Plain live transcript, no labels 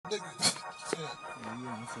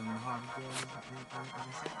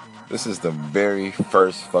This is the very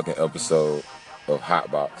first fucking episode of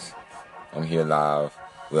Hotbox. I'm here live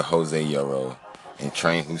with Jose Yarrow and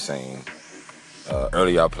Train Hussein.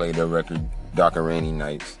 Earlier I played their record, Dark and Rainy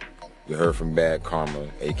Nights. You heard from Bad Karma,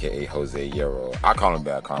 aka Jose Yarrow. I call him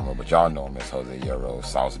Bad Karma, but y'all know him as Jose Yarrow,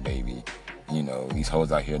 Sauce Baby. You know, these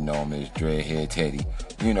hoes out here know him as Dreadhead Teddy.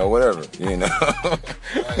 You know, whatever, you know.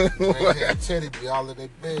 Dreadhead Teddy be all in their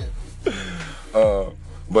bed.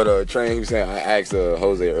 But Train Hussein, I asked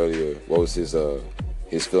Jose earlier what was his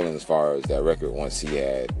feeling as far as that record once he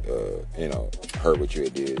had, heard what you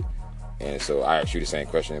had did. And so I asked you the same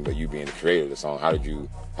question, but you being the creator of the song, how did you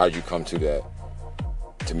come to that,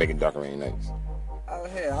 to making Dark and Rainy Nights? Oh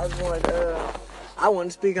hell, I wanted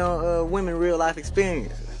to speak on women real life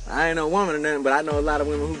experiences. I ain't no woman or nothing, but I know a lot of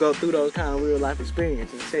women who go through those kind of real life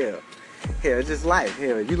experiences. Hell, it's just life.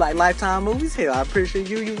 Hell, you like Lifetime movies? Hell, I'm pretty sure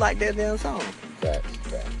you like that damn song.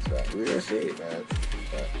 Facts. Real shit.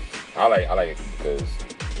 Facts. I like it because,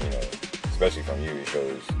 you know, especially from you, it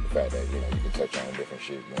shows the fact that, you know, you can touch on different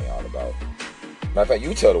shit you ain't all about. Matter of fact,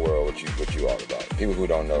 you tell the world what you all about. People who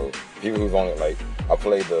don't know, people who've only, like, I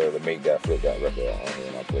played the Make That Flip That record on here,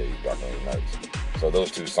 and I played Dark and Rainy Nights. So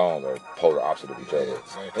those two songs are polar opposite of each other.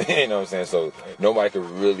 You know what I'm saying? So nobody could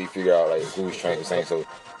really figure out, like, who's Train Hussein. So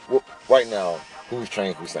right now, who's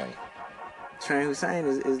Train Hussein? Train Hussein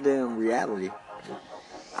is damn reality.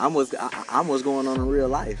 I'm what's going on in real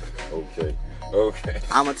life. Okay.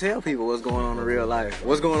 I'ma tell people what's going on in real life.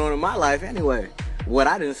 What's going on in my life anyway. What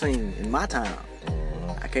I done seen in my time.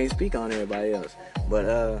 I can't speak on everybody else. But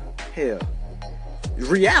hell,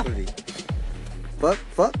 reality.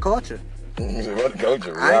 Fuck culture. What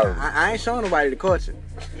culture? Reality. I ain't showing nobody the culture.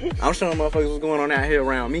 I'm showing motherfuckers what's going on out here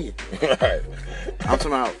around me. Right. I'm talking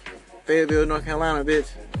about Fayetteville, North Carolina, bitch.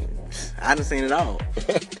 I done seen it all.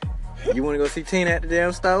 You wanna go see Tina at the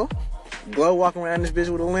damn store? Glow walking around this bitch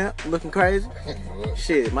with a limp, looking crazy?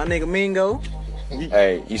 Shit, my nigga Mingo.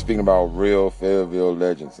 Hey, he's speaking about real Fayetteville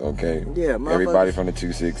legends, okay? Yeah, everybody from the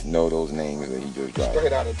 2-6 know those names that he just dropped.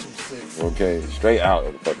 Straight out of 2-6. Okay, straight out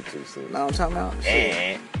of the fucking 2-6. Know what I'm talking about?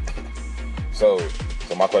 Shit. So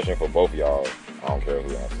my question for both of y'all, I don't care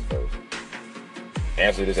who answers first.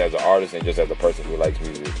 Answer this as an artist and just as a person who likes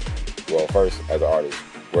music. Well, first, as an artist,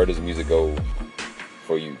 where does music go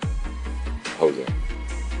for you, Jose?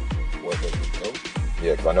 Where does it go?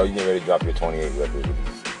 Yeah, because I know you're getting ready to drop your 28 record,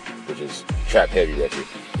 which is trap heavy record.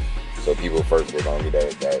 So people first, they're going to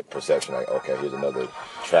get that perception like, okay, here's another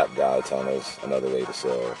trap guy telling us another way to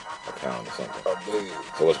sell a pound or something.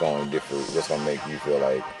 So what's going to differ, what's going to make you feel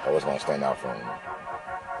like, or what's going to stand out from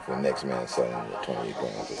the next man selling the 28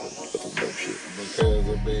 grams with some dope shit? Because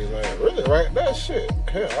it be like, really, right? That shit.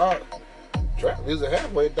 Hell, trap music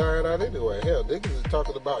halfway dying out anyway. Hell, niggas is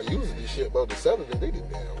talking about using this shit, but they're selling it any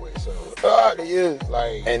damn way. So, they is.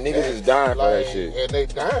 Like, and niggas is dying for that shit. And they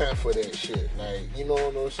dying for that shit. Like, you know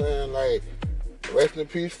what I'm saying? Like, rest in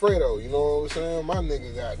peace, Fredo. You know what I'm saying? My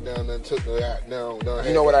nigga got down and took the out down.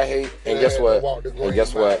 You know what I hate? And guess what?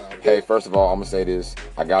 Hey, first of all, I'm gonna say this.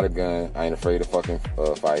 I got a gun. I ain't afraid to fucking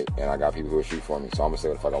fight, and I got people who will shoot for me. So I'm gonna say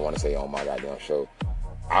what the fuck I want to say on my goddamn show.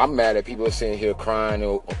 I'm mad at people sitting here crying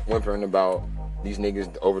or whimpering about these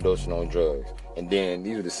niggas overdosing on drugs. And then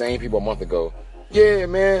these are the same people a month ago. Yeah,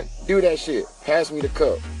 man, do that shit. Pass me the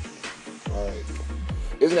cup. Right.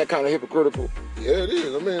 Isn't that kind of hypocritical? Yeah, it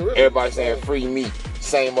is. I mean, really. Everybody saying free me.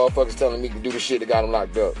 Same motherfuckers telling me to do the shit that got them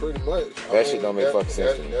locked up. Pretty much. That shit don't make fucking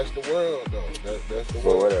sense to me. That's the world, though. That's the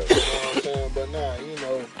world. Whatever. You know what I'm saying? But nah, you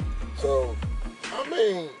know. So, I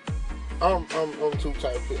mean, I'm too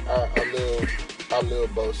tight. I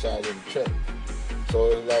live both sides of the track. So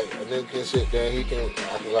it's like a nigga can sit there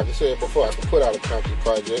and like I said before, I can put out a country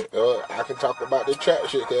project, or I can talk about the trap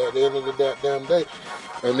shit, cause at the end of the goddamn day,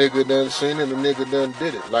 a nigga done seen it, a nigga done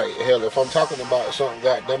did it. Like, hell, if I'm talking about something,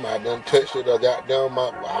 goddamn, I done touched it, or goddamn,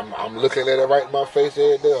 I'm looking at it right in my face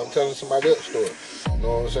every day, I'm telling somebody else's story. You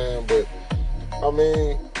know what I'm saying? But, I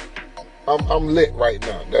mean, I'm lit right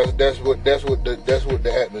now. That's what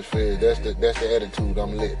the atmosphere is. That's the attitude.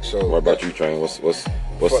 I'm lit. So what about you, Train? What's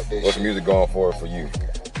music going for you?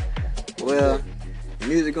 Well,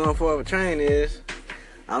 music going for Train is,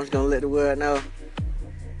 I'm just gonna let the world know.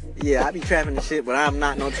 Yeah, I be trapping the shit, but I'm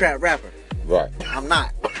not no trap rapper. Right. I'm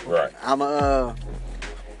not. Right. I'm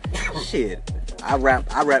shit. I rap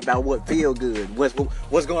about what feel good. What's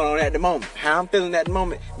going on at the moment. How I'm feeling at the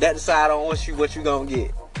moment. That decide on what you gonna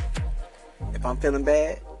get. If I'm feeling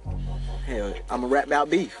bad, hell, I'ma rap about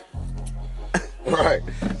beef. Right.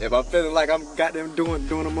 If I'm feeling like I'm goddamn doing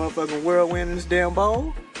a motherfucking whirlwind in this damn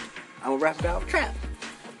bowl, I'ma rap about trap.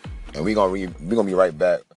 And we gonna be right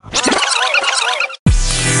back.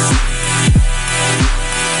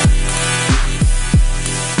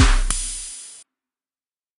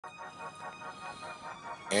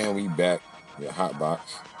 And we back with Hotbox.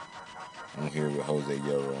 I'm here with Jose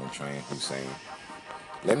Yero and Train Hussein.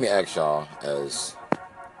 Let me ask y'all, as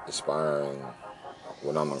aspiring,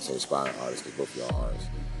 well, I'm not going to say aspiring artists, because both of y'all are artists,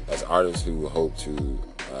 as artists who hope to,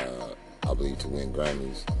 I believe, to win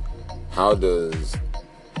Grammys, how the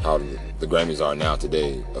Grammys are now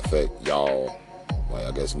today affect y'all, like,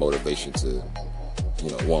 I guess, motivation to,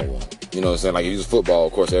 want one? You know what I'm saying? Like, if you use football,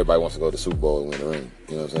 of course, everybody wants to go to the Super Bowl and win the ring.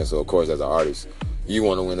 You know what I'm saying? So, of course, as an artist, you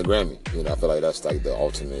want to win a Grammy. I feel like that's like the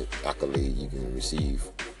ultimate accolade you can receive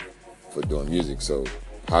for doing music. So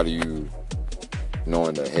how do you,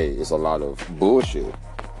 knowing that, hey, it's a lot of bullshit,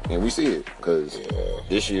 and we see it, because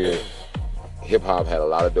this year, hip-hop had a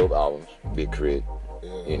lot of dope albums, Big Crit,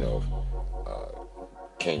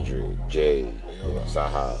 Kendrick, Jay,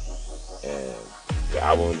 Saha, and the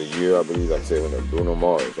album of the year, I believe, like I said, when the Bruno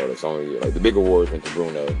Mars, or the song of the year, like the big awards went to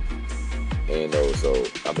Bruno, and so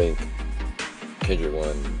I think Kendrick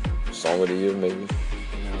won Song of the Year, maybe? No,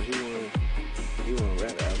 he won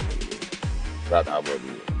Rap Album of the Year. Rap Album of the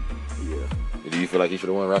Year. Yeah. Do you feel like he should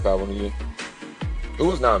have won Rap Album of the Year? Who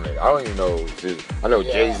was nominated? I don't even know. I know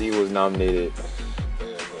Jay-Z was nominated.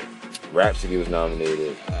 Rhapsody was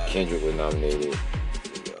nominated. Kendrick was nominated.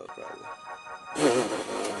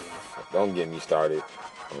 Don't get me started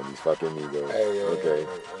on these fucking Migos. Okay.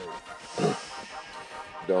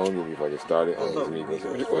 Don't get me fucking started on these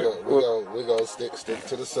Migos. We're gonna stick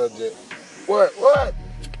to the subject. What?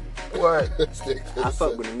 Stick to the I fuck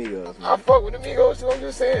subject. with the Migos, man. I fuck with the Migos too. I'm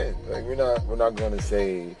just saying. Like, we're not gonna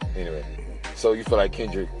say anyway. So you feel like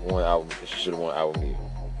Kendrick should have won album of the year?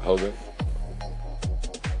 Jose?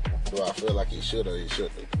 Do I feel like he should or he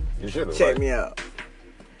shouldn't? You should have. Check me out.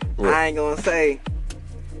 What? I ain't gonna say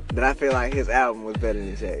that I feel like his album was better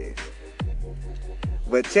than Jay's.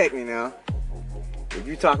 But check me now. If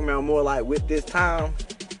you talking about more like with this time,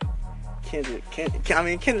 Kendrick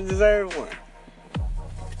deserved one.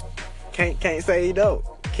 Can't say he don't.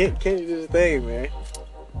 Kendrick did his thing, man.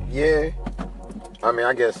 Yeah. I mean,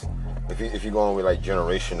 I guess if you're going with like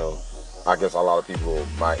generational, I guess a lot of people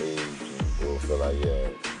my age will feel like, yeah,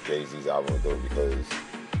 Jay-Z's album is dope because,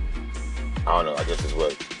 I don't know, I guess it's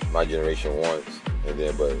what my generation wants. And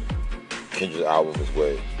then, but Kendrick's album is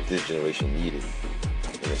what this generation needed,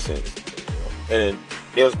 in a sense. And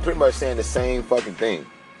it was pretty much saying the same fucking thing.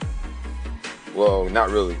 Well,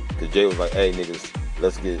 not really, because Jay was like, hey, niggas,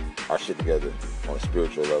 let's get our shit together on a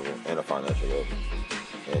spiritual level and a financial level.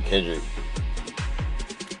 And Kendrick,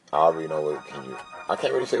 I already know what Kendrick, I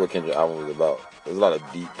can't really say what Kendrick's album was about. There's a lot of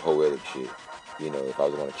deep, poetic shit. If I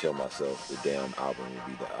was going to kill myself, the damn album would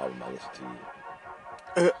be the album I listen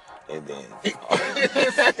to. And then,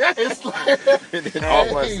 It's like, and then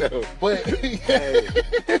off myself. But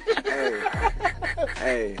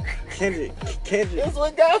Hey, Kendrick. that's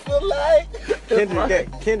what God feel like.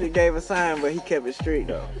 Kendrick gave a sign, but he kept it straight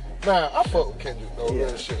though. Nah, I fuck with Kendrick though, Yeah.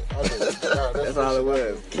 real shit. I do. Nah, That's all it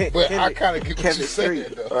was. But I kind of get what kept you're it saying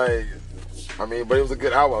straight. though. Like, I mean, but it was a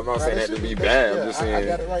good album. I'm not saying that to be bad. I'm just saying I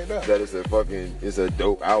got it right now. that it's a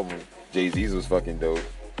dope album. Jay-Z's was fucking dope.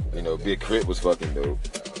 Big Crit was fucking dope.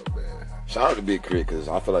 Oh, man. Shout out to Big Crit, because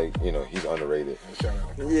I feel like, he's underrated. Shout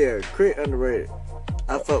out. Yeah, Crit underrated.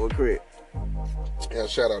 I fuck with Crit. Yeah,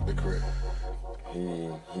 shout out to Crit.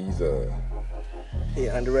 He's He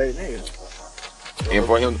an underrated nigga. and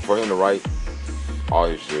for him to write all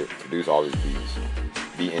his shit, produce all his beats,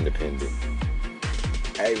 be independent.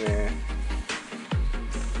 Hey man,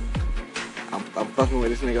 I'm fucking with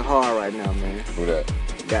this nigga hard right now, man. Who that?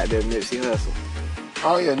 Goddamn Nipsey Hussle.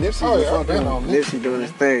 Oh yeah, Nipsey. Oh yeah, I've been on Nipsey. Nipsey doing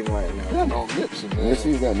his thing right now. Been on Nipsey, man.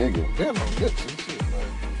 Nipsey's that nigga. Been on Nipsey, shit, man.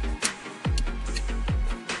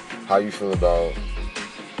 How you feel about?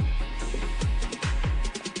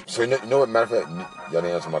 So you know what? Matter of fact, y'all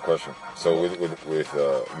didn't answer my question. So with we kind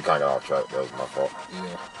of got off track. That was my fault.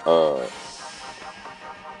 Yeah.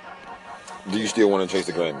 Do you still want to chase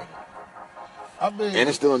the Grammy? And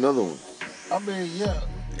it's still another one. Yeah.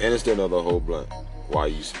 And it's still another whole blunt. Why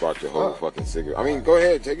you spark your whole fucking cigarette? I mean, go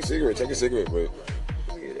ahead, take a cigarette, but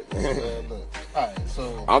Man, look. All right,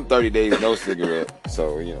 so I'm 30 days no cigarette,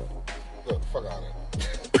 so look, fuck all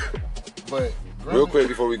that. But Real quick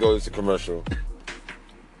before we go to commercial,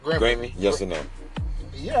 Grammy, yes or no?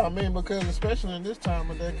 Yeah, I mean, because especially in this time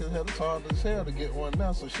of day, because it's hard as hell to get one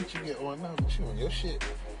now. So shit, you get one now, but you on your shit.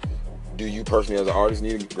 Do you personally, as an artist,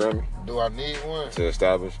 need a Grammy Do I need one? to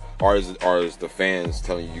establish, or is the fans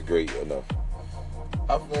telling you great enough?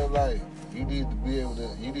 I feel like you need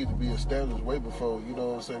to be established way before, you know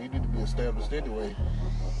what I'm saying? You need to be established anyway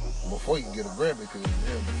before you get a Grammy, because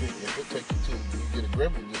if it take you till you get a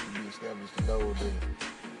Grammy just to be established to know that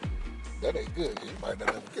that ain't good. You might not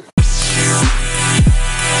ever get it.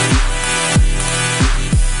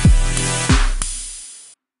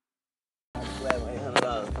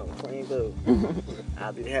 $800 come clean through.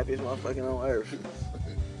 I'll be the happiest motherfucker on earth.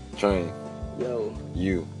 Train. Yo,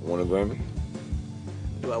 You want a Grammy?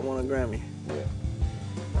 do I want a Grammy? Yeah.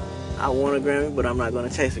 I want a Grammy, but I'm not gonna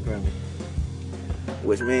chase a Grammy.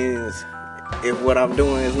 Which means if what I'm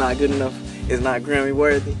doing is not good enough, is not Grammy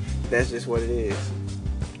worthy, that's just what it is.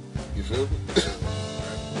 You feel me?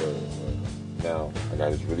 Now, I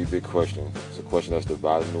got this really big question. It's a question that's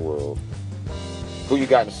dividing the world. Who you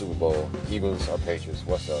got in the Super Bowl? Eagles or Patriots?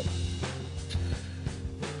 What's up?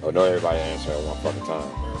 Oh, no, everybody answer at one fucking time.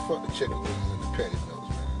 Man, fuck the chicken wings and the patty melts,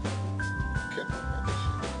 man. Can't about this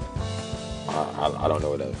shit. I don't know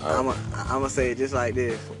what that is. I'm gonna say it just like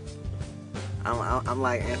this. I'm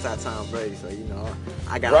like anti-Tom Brady, so you know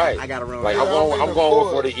I got to run. Like with it. I'm going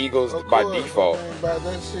for the Eagles by default. Man, by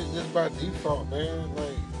that shit, just by default, man.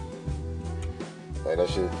 Like that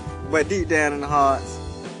shit. But deep down in the hearts,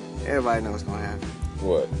 everybody knows what's gonna happen.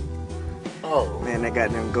 What? Oh, Man, that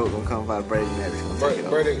goddamn goat gonna come by Brady next. Gonna take it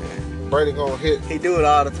over, man. Brady gonna hit. He do it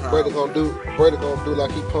all the time. Brady gonna do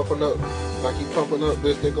like he pumping up,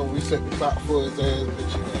 bitch. They gonna reset the clock for his ass,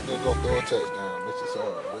 bitch. And they gonna throw a touchdown, bitch. It's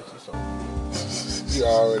hard, bitch. It's hard. You I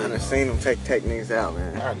already. done seen him take techniques out,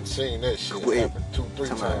 man. I done seen that shit Quick. happen 2-3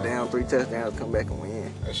 Talking about times. down 3 touchdowns, come back and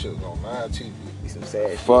win. That shit was on live TV. Be some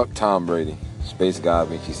sad shit. Fuck Tom Brady. Space God,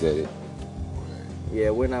 bitch. He said it. Yeah,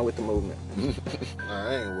 we're not with the movement. Nah,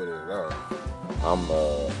 I ain't with it at all.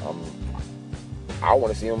 I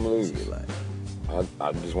want to see him lose. Shit like.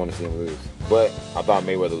 I just want to see him lose. But I thought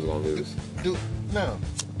Mayweather was gonna lose. Dude, now,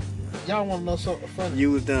 y'all wanna know something funny?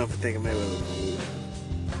 You was done for thinking Mayweather was gonna lose.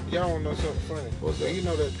 Y'all wanna know something funny? What's that? You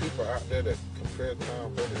know that people out there that compare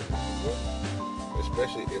Tom Brady to Will,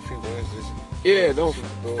 especially if he wins this. Yeah, those Super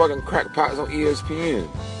Bowl. fucking crackpots on ESPN.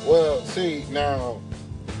 Well, see, now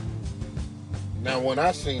when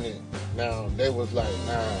I seen it, now they was like,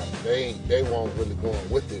 nah, they weren't really going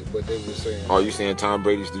with it, but they were saying, Are you saying Tom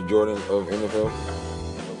Brady's the Jordan of NFL?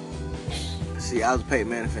 See, I was a Peyton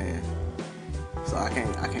Manning fan, so I can't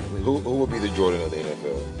really. Who would be the Jordan of the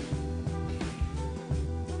NFL?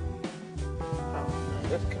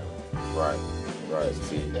 that's kind Right.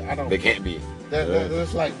 See, I don't. they can't be.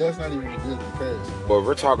 That's not even a good comparison. But if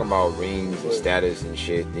we're talking about rings and status and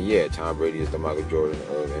shit, then yeah, Tom Brady is the Michael Jordan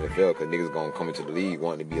of NFL, because niggas gonna come into the league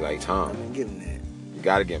wanting to be like I Tom. mean, give him that. You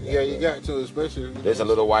gotta give him that. Yeah, you got to, especially. There's a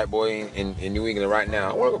little white boy in New England right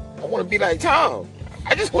now. I want to be like Tom.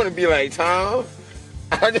 I just want to be like Tom.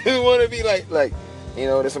 I just want to be like you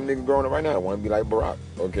know. There's some niggas growing up right now that want to be like Barack.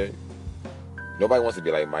 Okay. Nobody wants to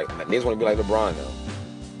be like Mike. Niggas want to be like LeBron now.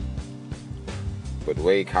 But the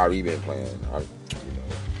way Kyrie been playing, Man,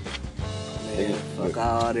 Nigga, fuck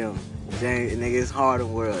all them. James, nigga, it's hard in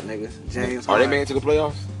the world, nigga. James are they Harden. made it to the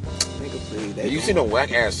playoffs? Nigga, please. Have you seen the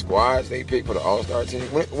whack ass squads they picked for the All Star team?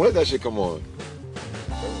 When did that shit come on?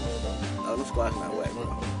 Oh, them squads not whack,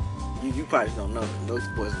 bro. You probably don't know them. Those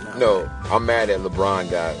boys are not No, whack. I'm mad that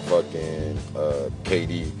LeBron got fucking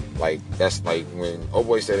KD. Like, that's like when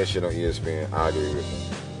boy said that shit on ESPN, I agree with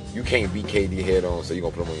him. You can't beat KD head on, so you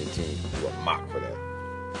gonna put him on your team. You a mock for that.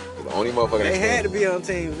 'Cause the only motherfucker They that had to be on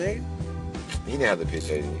teams, nigga. he didn't have to pitch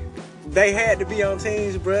KD. They had to be on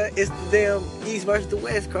teams, bruh. It's the damn East versus the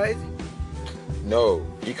West, crazy. No,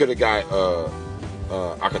 he could have got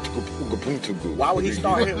Akatukupuntugu. Why would he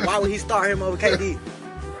start him? Why would he start him over KD?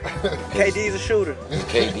 KD's a shooter.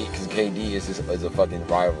 Because KD is a fucking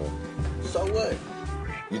rival. So what?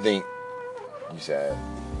 You think you sad?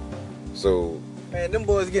 So Man, them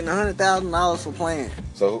boys getting $100,000 for playing.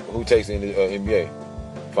 who takes in the NBA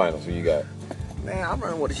finals? Who you got? Man, I'm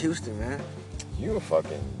running with Houston, man. You a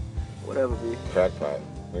fucking Whatever, B. crackpot.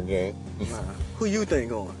 Okay. Nah. Who you think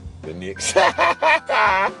going? The Knicks.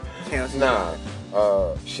 Can't see Nah.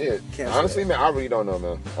 Shit. Can't Honestly, man, I really don't know,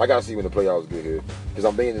 man. I gotta see when the playoffs get here, because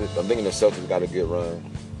I'm thinking the Celtics got a good run.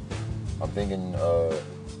 I'm thinking, I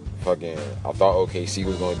thought OKC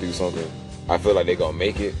was gonna do something. I feel like they're gonna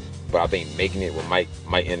make it, but I think making it might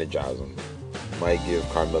energize them. Might give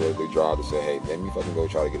Carmelo the drive to say, hey, let me fucking go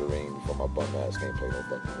try to get a ring before my bum ass can't play no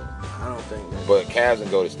fucking game. I don't think that. But Cavs and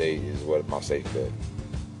Golden State is what my safe bet.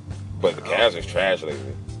 But the Cavs is trash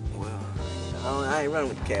lately. Well, I ain't running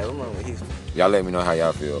with the Cavs. I'm running with Houston. Y'all let me know how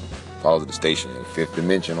y'all feel. Follow the station at Fifth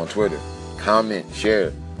Dimension on Twitter. Comment,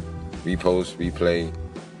 share, repost, replay,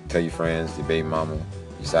 tell your friends, your baby mama,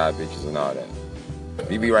 your side bitches, and all that.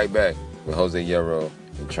 We be right back with Jose Hierro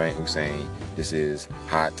and Train Hussein. This is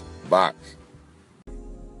Hot Box.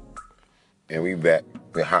 and we back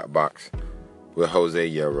with Hot Box with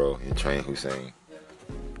Jose Hierro and Train Hussein.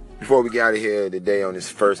 Before we get out of here today on this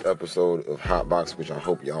first episode of Hot Box, which I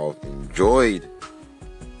hope y'all enjoyed,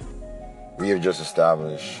 we have just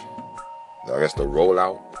established, I guess, the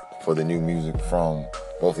rollout for the new music from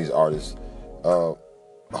both these artists.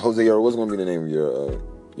 Jose Hierro, what's going to be the name of your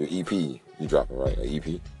EP you dropping, right? An EP?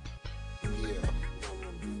 Yeah.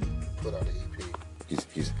 Put out an EP.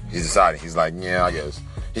 He's deciding. He's like, yeah, I guess.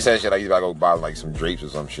 He said shit like he's about to go buy like some drapes or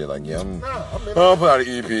some shit. Like, yeah, I'll put out an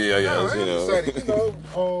EP, I guess, you know. Decided,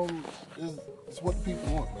 it's what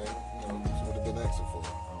people want, man. You know, it's what they've been asking for.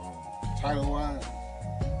 Title-wise,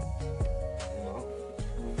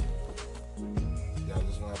 y'all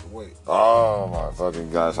just gonna have to wait. Oh my fucking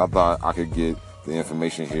gosh! I thought I could get the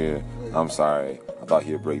information here. I'm sorry. I thought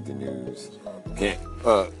he'd break the news.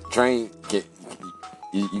 Train,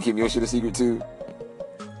 you keep your shit a secret too?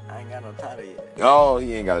 I ain't got no title yet. Oh,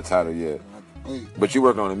 he ain't got a title yet. But you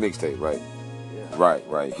working on a mixtape, right? Yeah.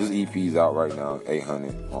 Right. His EP's out right now,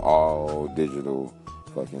 800 on all digital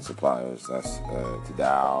fucking suppliers. That's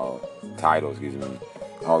Tidal, excuse me.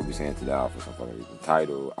 I always be saying Tidal for some fucking reason.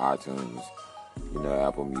 Tidal, iTunes,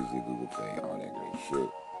 Apple Music, Google Play, all that great shit.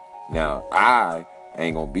 Now, I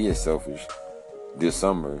ain't gonna be as selfish this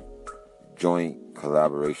summer. Joint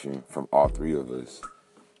collaboration from all three of us.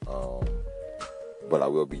 But I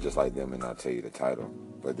will be just like them and not tell you the title.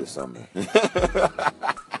 But this summer.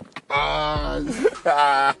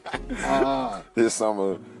 This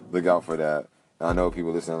summer, look out for that. I know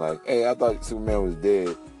people listening like, hey, I thought Superman was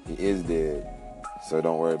dead. He is dead. So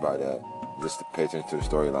don't worry about that. Just pay attention to the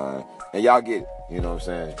storyline. And y'all get it. You know what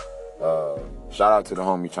I'm saying? Shout out to the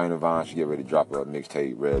homie China Vine. She get ready to drop a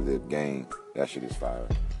mixtape, Red Lip Gang. That shit is fire.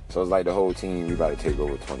 So it's like the whole team, we about to take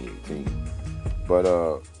over 2018. But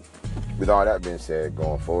with all that being said,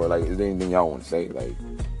 going forward, like, is there anything y'all want to say? Like,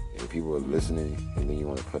 if people are listening, anything you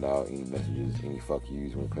want to put out, any messages, any fuck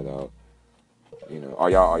yous you want to put out? Are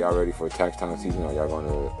y'all ready for tax time season? Are y'all going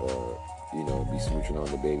to, be smooching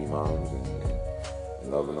on the baby moms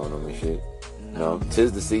and loving on them and shit? No.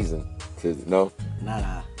 Tis the season. No?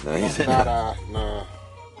 Nah. Nah.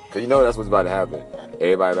 Cause that's what's about to happen.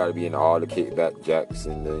 Everybody about to be in all the kickback jacks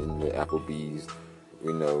and the Applebee's,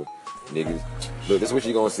 niggas. Look, this is what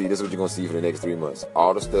you're gonna see. This is what you're gonna see for the next 3 months.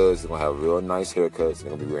 All the studs are gonna have real nice haircuts. They're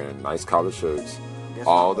gonna be wearing nice collar shirts.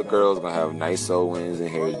 All the girls are gonna have nice sew-ins and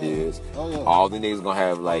hairdos. All the niggas gonna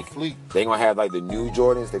have they gonna have the new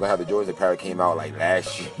Jordans. They're gonna have the Jordans that probably came out like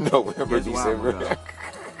last year, November, December.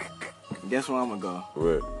 Guess where I'm gonna go?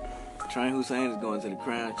 Where? Train Hussein is going to the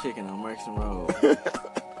Crown Chicken on Merkston Road.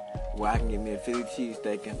 Where I can get me a Philly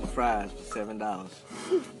cheesesteak and some fries for $7.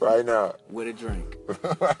 Right now. With a drink.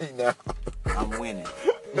 Right now. I'm winning.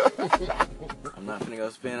 I'm not finna go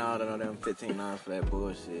spend all the them $15 for that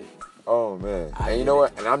bullshit. Oh, man. And you know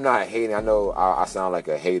what? And I'm not hating. I know I sound like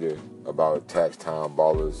a hater about tax time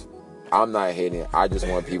ballers. I'm not hating. I just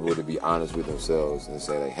want people to be honest with themselves and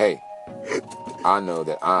say, like, hey, I know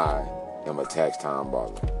that I am a tax time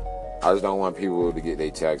baller. I just don't want people to get their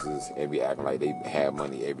taxes and be acting like they have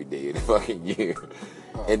money every day of the fucking year.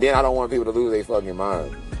 And then I don't want people to lose their fucking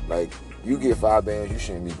mind. Like, you get 5 bands, you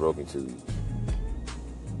shouldn't be broke in 2 weeks.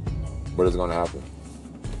 But it's gonna happen.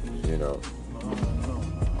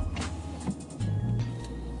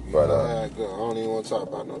 But I don't even want to talk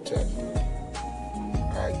about no tax.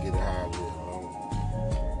 I get it how I live.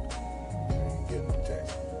 I don't get no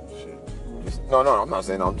tax. Shit. No, I'm not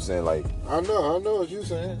saying. I'm just saying, like, I know what you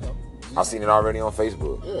saying. I've seen it already on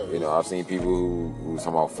Facebook. Yeah. I've seen people who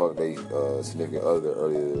talking about fuck they significant other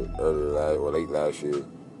late last year.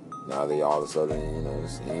 Now they all of a sudden,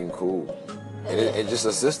 it's ain't cool. And it's just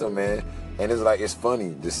a system, man. And it's like, it's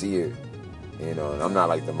funny to see it. And I'm not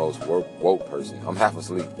like the most woke person. I'm half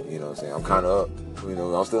asleep. You know what I'm saying? I'm kind of up.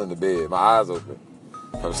 I'm still in the bed. My eyes open.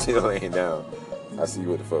 I'm still laying down. I see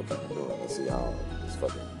what the fuck people doing. I see how it's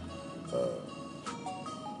fucking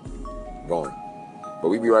going. But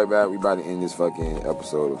we be right back. We about to end this fucking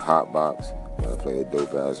episode of Hot Box. I'm gonna play a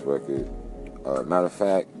dope ass record. Matter of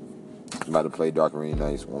fact, I'm about to play Dark Rainy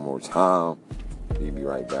Nights one more time. We'll be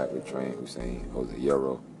right back with Train Hussein, Jose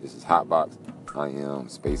Hierro. This is Hot Box. I am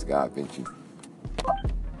Space God Vinci.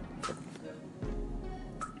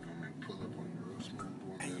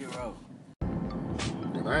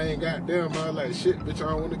 I ain't goddamn, man, like shit, bitch. I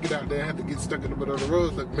don't want to get out there and have to get stuck in the middle of the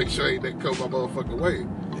road to make sure ain't that come my motherfucking way.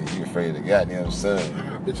 You afraid of goddamn sun?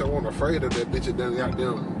 Bitch, I wasn't afraid of that bitch that done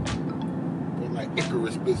goddamn like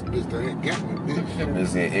Icarus, bitch that ain't got me, bitch. Bitch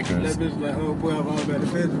said Icarus. That bitch like, oh boy, I'm all about the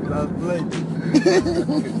fence because I was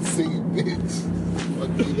blinded. See, bitch.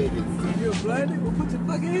 Fuck you, nigga. You're blinded? Well, put your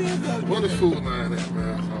fucking hands up. What is food line at,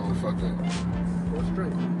 man? fucking. Go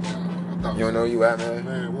straight. I thought You don't know where you at, man?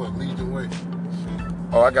 Man, what? Legion Way.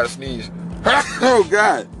 Oh, I gotta sneeze. Oh,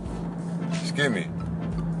 God. Excuse me.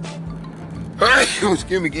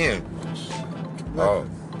 Excuse me again. Oh,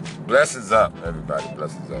 blessings up, everybody.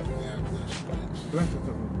 Blessings up. Yeah,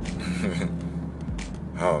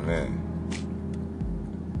 Oh, man.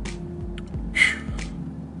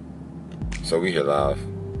 So we here live.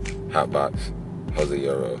 Hotbox. Jose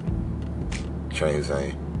Euro. Train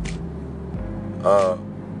Zane.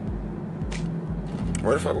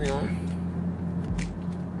 Where the fuck we on?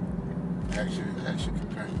 Action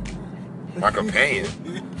companion. My companion.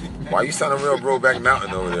 Why you sounding real Brokeback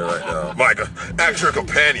Mountain over there right now? Micah, ask your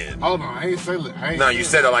companion. Hold on, I ain't say it. No, you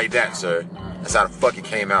said it like that, sir. That's how the fuck it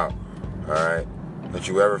came out. Alright? Don't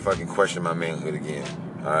you ever fucking question my manhood again.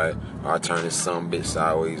 Alright? I'll turn this some bitch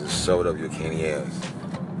sideways and shove it up your candy ass.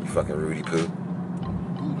 You fucking Rudy Poo. You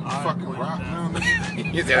the fucking rock now,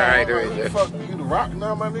 nigga. You said alright, You dude. you the rock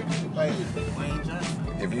now, my nigga? Like,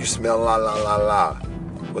 If you smell la la la la,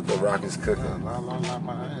 what the rock is cooking. la la la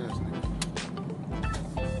my ass, nigga.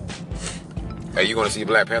 Hey, you gonna see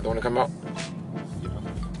Black Panther when it come out? Yeah.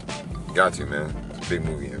 Got to, man. It's a big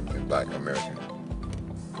movie in Black America.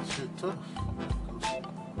 Shit tough.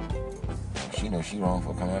 She knows she wrong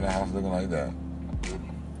for coming out of the house looking like that.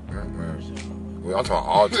 Well, I'm talking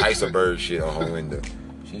all types of bird shit on her window.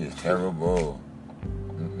 She is terrible.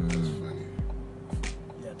 That's funny.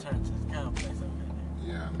 Yeah, turn to the complex over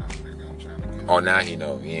there. Yeah, I know, nigga. I'm trying to get Oh, now he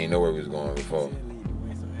know. He ain't know where we was going before. Lead the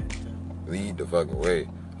way, so I had to tell him. Lead the fucking way.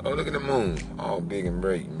 Oh, look at the moon. All big and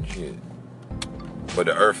bright and shit. But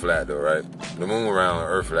the earth flat though, right? The moon round,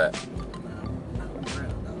 earth flat.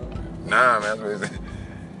 Nah, man. That's what it is.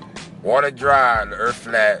 Water dry, the earth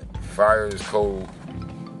flat, fire is cold,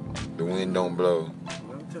 the wind don't blow.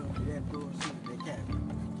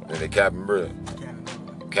 Then they capping bro.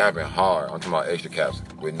 Capping hard. I'm talking about extra caps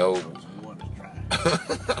with no.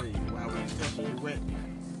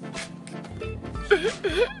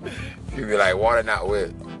 You be like, water not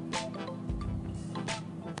wet.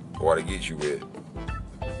 Water gets you wet.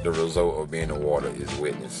 The result of being in water is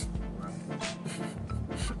wetness.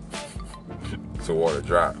 So water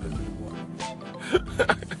dry.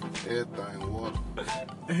 everything water.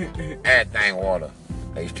 Everything water.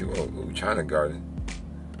 H2O. Ooh, China Garden.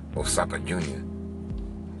 Osaka Jr. That's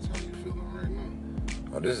how you feeling right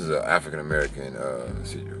now. Oh, this is an African American.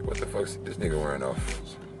 What the fuck's this nigga wearing off?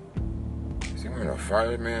 Is he wearing a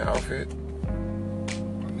fireman outfit?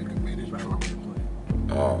 My nigga made his drop.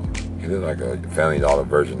 Oh, he look like a Family Dollar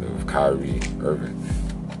version of Kyrie Irving.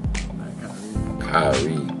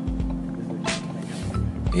 Kyrie.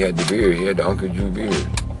 He had the beard. He had the Uncle Drew beard.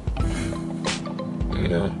 You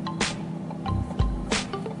know.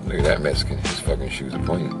 Look at that Mexican. His fucking shoes are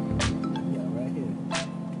pointing.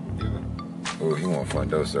 Yeah. Oh, he want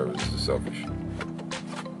front door service. This is selfish.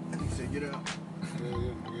 He said, get out.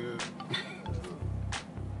 Yeah.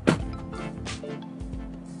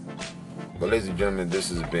 But ladies and gentlemen, this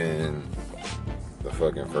has been the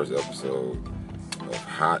fucking first episode of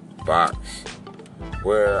Hot Box,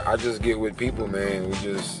 where I just get with people, man. We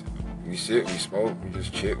sit, we smoke, we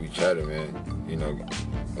just chit, we chatter, man. You know,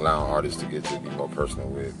 allowing artists to get to be more personal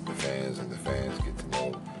with the fans, and the fans get to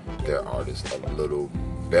know their artists a little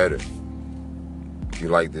better. If you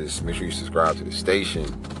like this, make sure you subscribe to the station.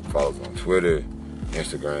 Follow us on Twitter,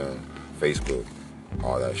 Instagram, Facebook,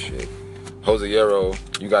 all that shit. Jose Euro,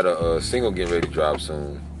 you got a single getting ready to drop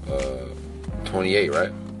soon. 28,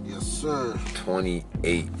 right? Yes, sir.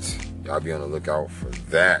 28. Y'all be on the lookout for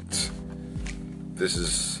that. This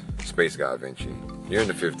is Space Guy Vinci. You're in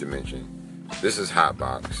the fifth dimension. This is Hot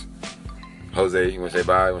Box. Jose, you want to say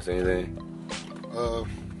bye? You want to say anything?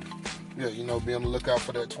 Yeah, you know, be on the lookout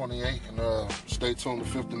for that 28 and stay tuned to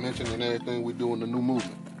Fifth Dimension and everything we do in the new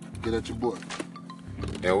movement. Get at your boy.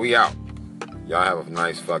 And we out. Y'all have a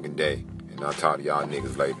nice fucking day. And I'll talk to y'all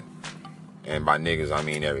niggas later. And by niggas, I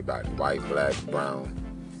mean everybody. White, black, brown,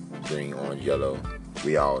 green, orange, yellow.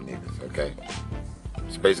 We all niggas, okay?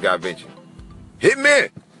 Space Guy Vinci. Hit me!